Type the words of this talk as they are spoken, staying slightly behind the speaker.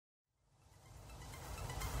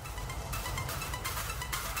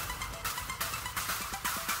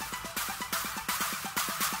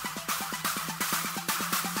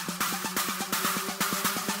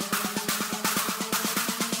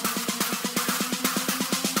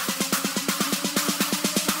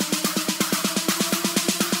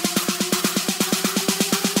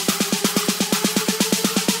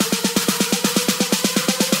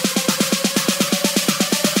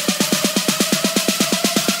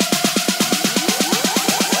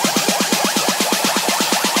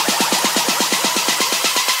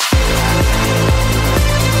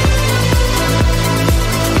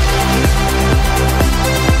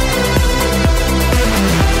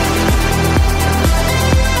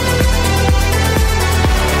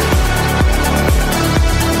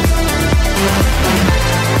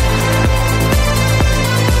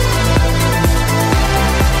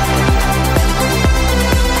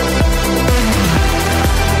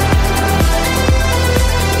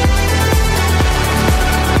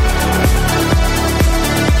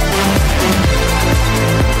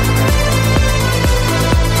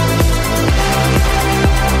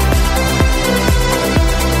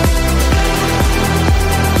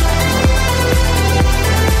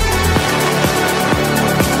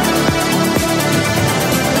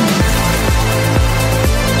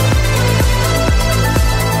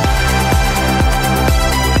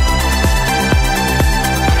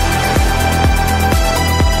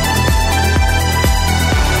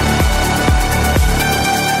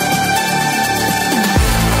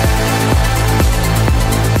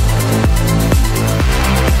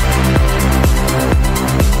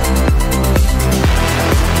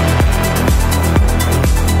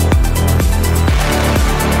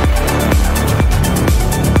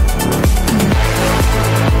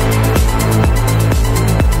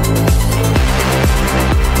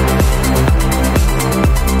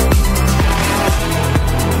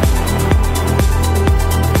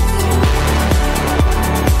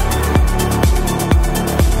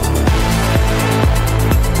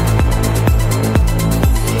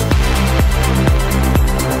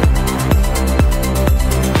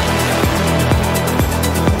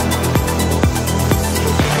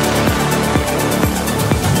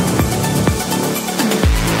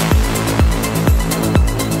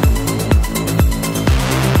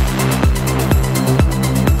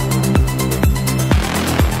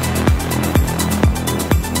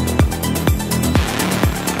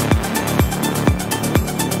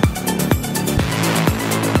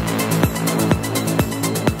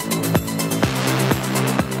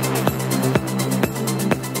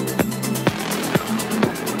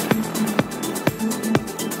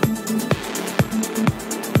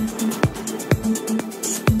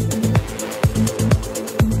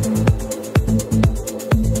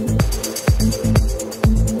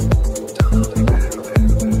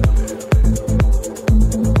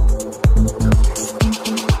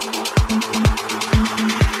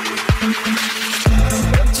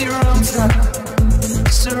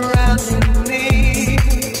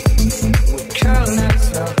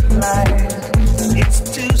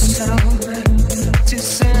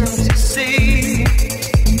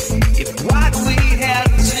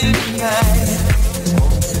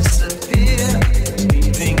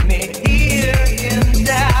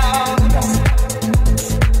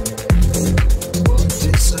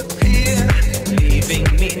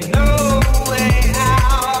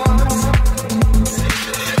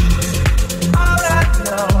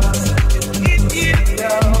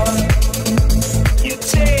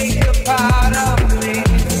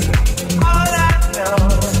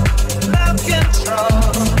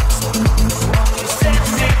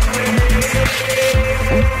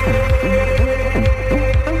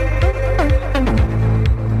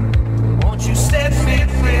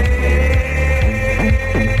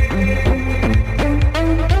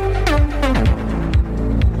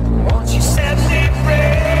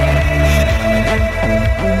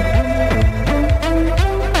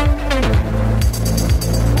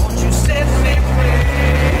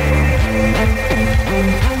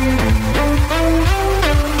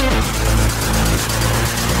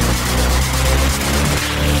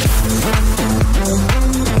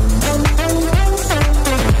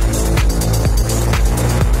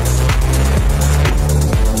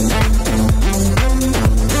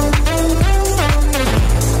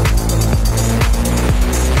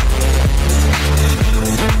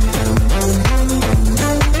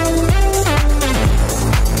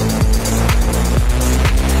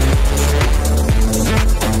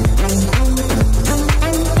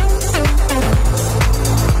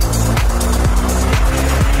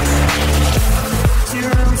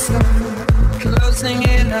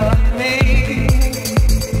of me.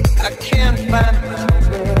 I can't find my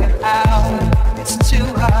way out. It's too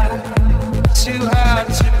hard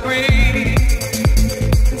to breathe.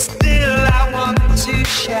 And still I want to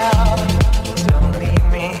shout. Don't leave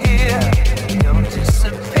me here. Don't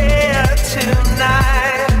disappear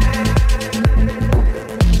tonight.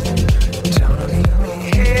 Don't leave me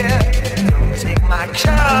here. Don't take my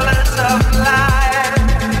colors of life.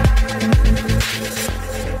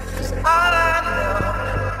 All I know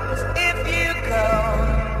is if you go,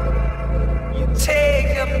 you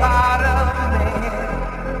take a part of me.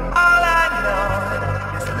 All I know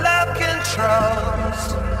is love controls.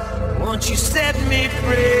 Won't you set me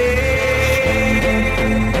free?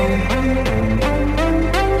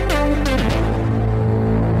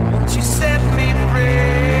 Won't you set me free?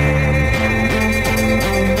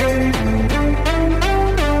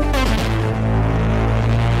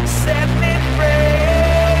 Set me free.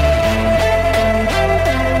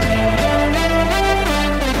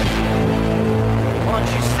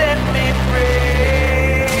 Set me free.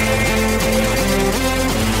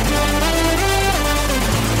 Don't hold me back.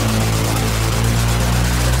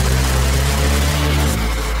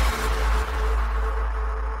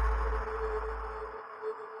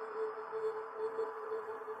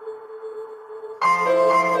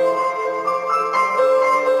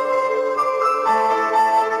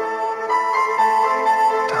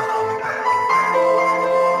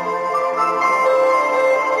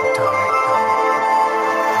 Don't let go.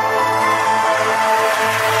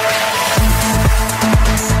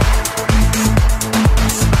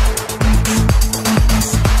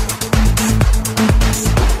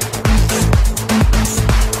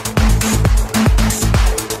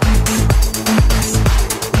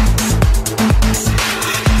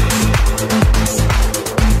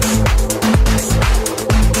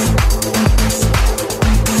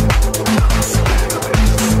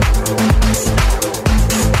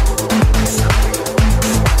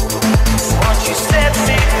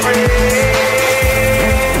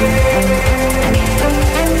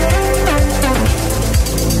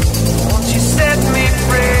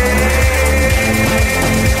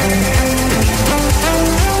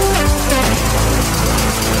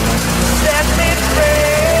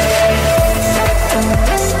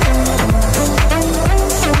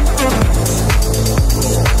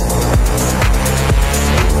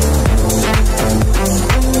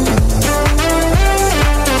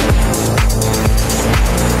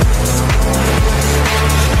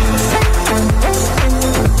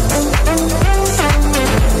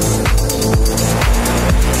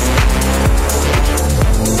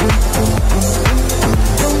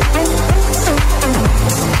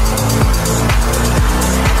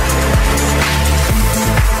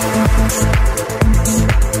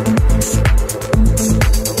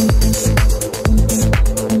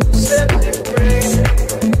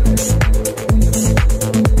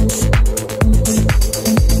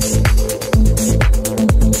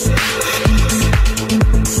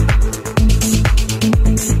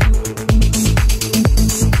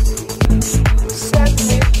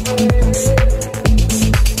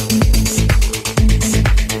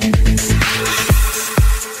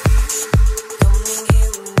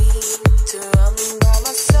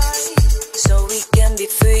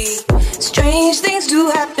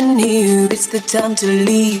 The time to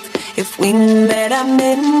leave. If we met at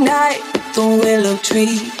midnight at the willow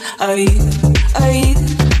tree, are you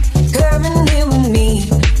coming here with me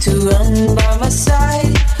to run by my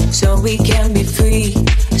side so we can be free?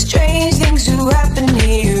 Strange things do happen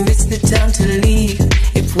here. It's the time to leave.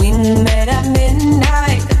 If we met at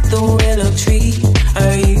midnight at the willow tree,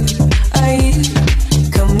 are you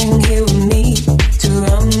coming here with me to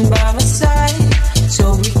run by my side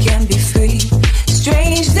so we can be free?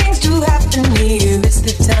 Strange things do happen here, it's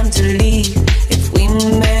the time to leave. If we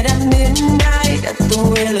met at midnight at the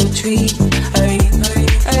willow tree, are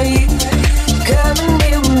you coming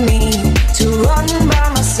here with me to run by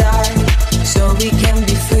my side so we can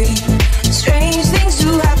be free? Strange things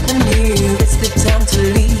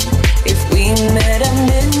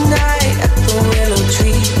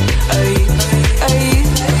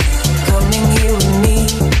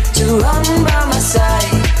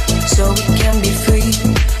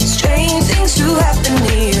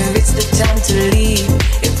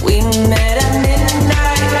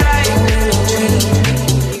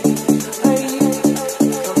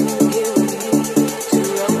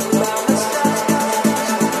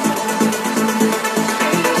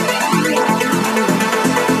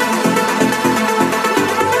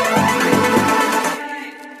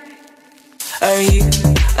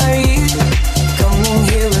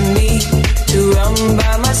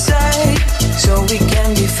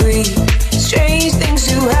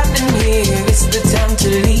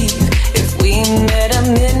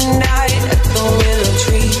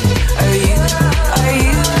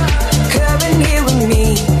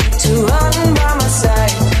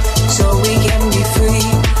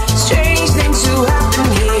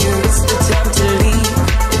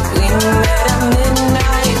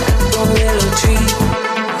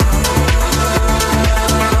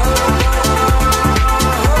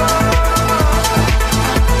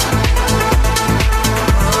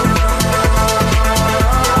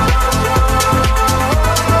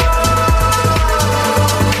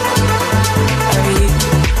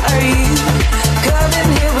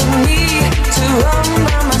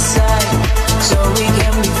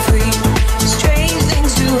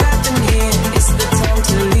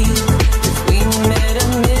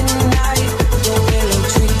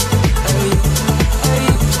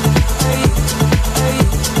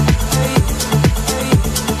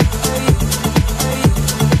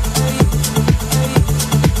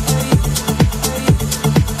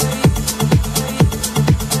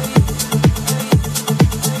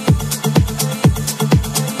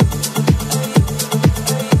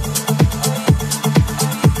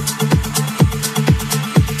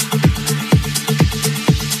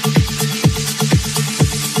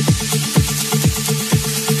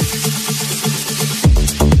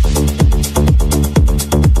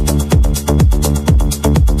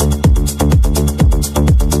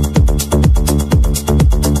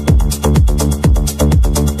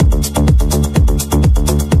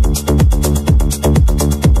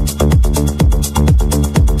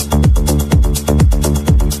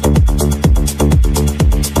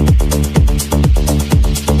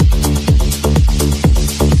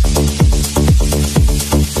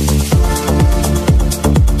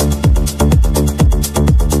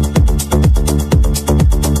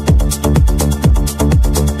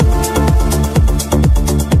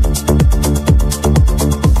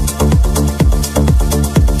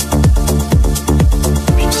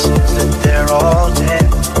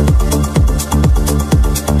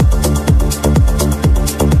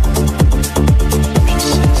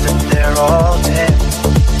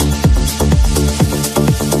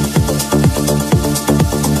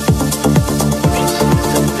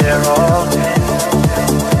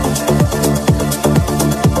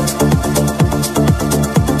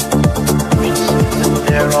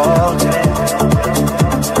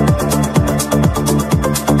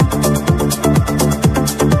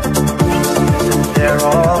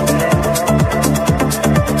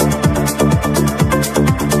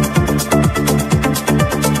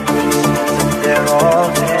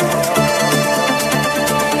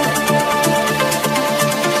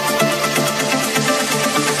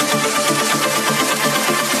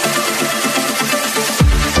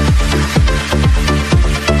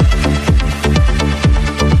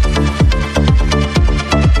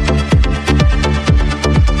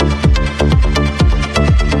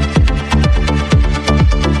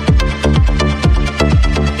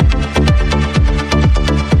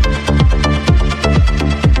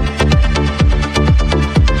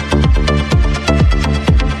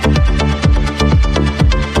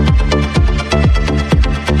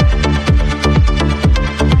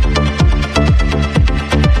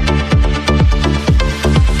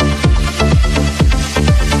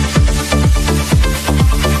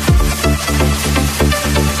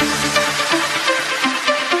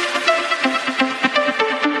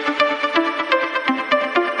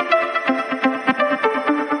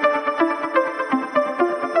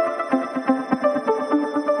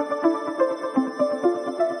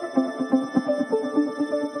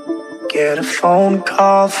get a phone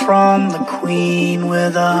call from the queen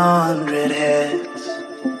with 100 heads.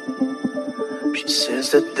 She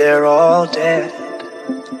says that they're all dead.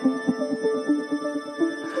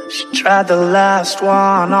 She tried the last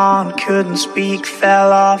one on, couldn't speak,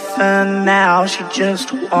 fell off, and now she just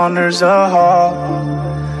wanders a hall,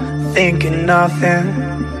 thinking nothing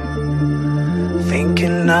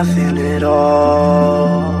at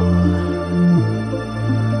all.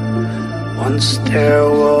 Once there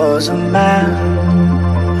was a man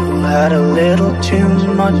who had a little too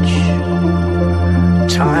much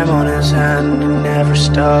time on his hand and never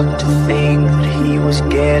stopped to think that he was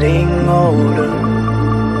getting older.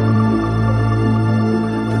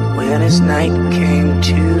 But when his night came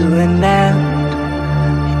to an end,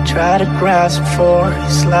 he tried to grasp for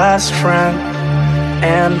his last friend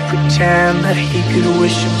and pretend that he could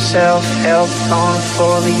wish himself health on a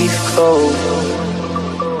four-leaf clover.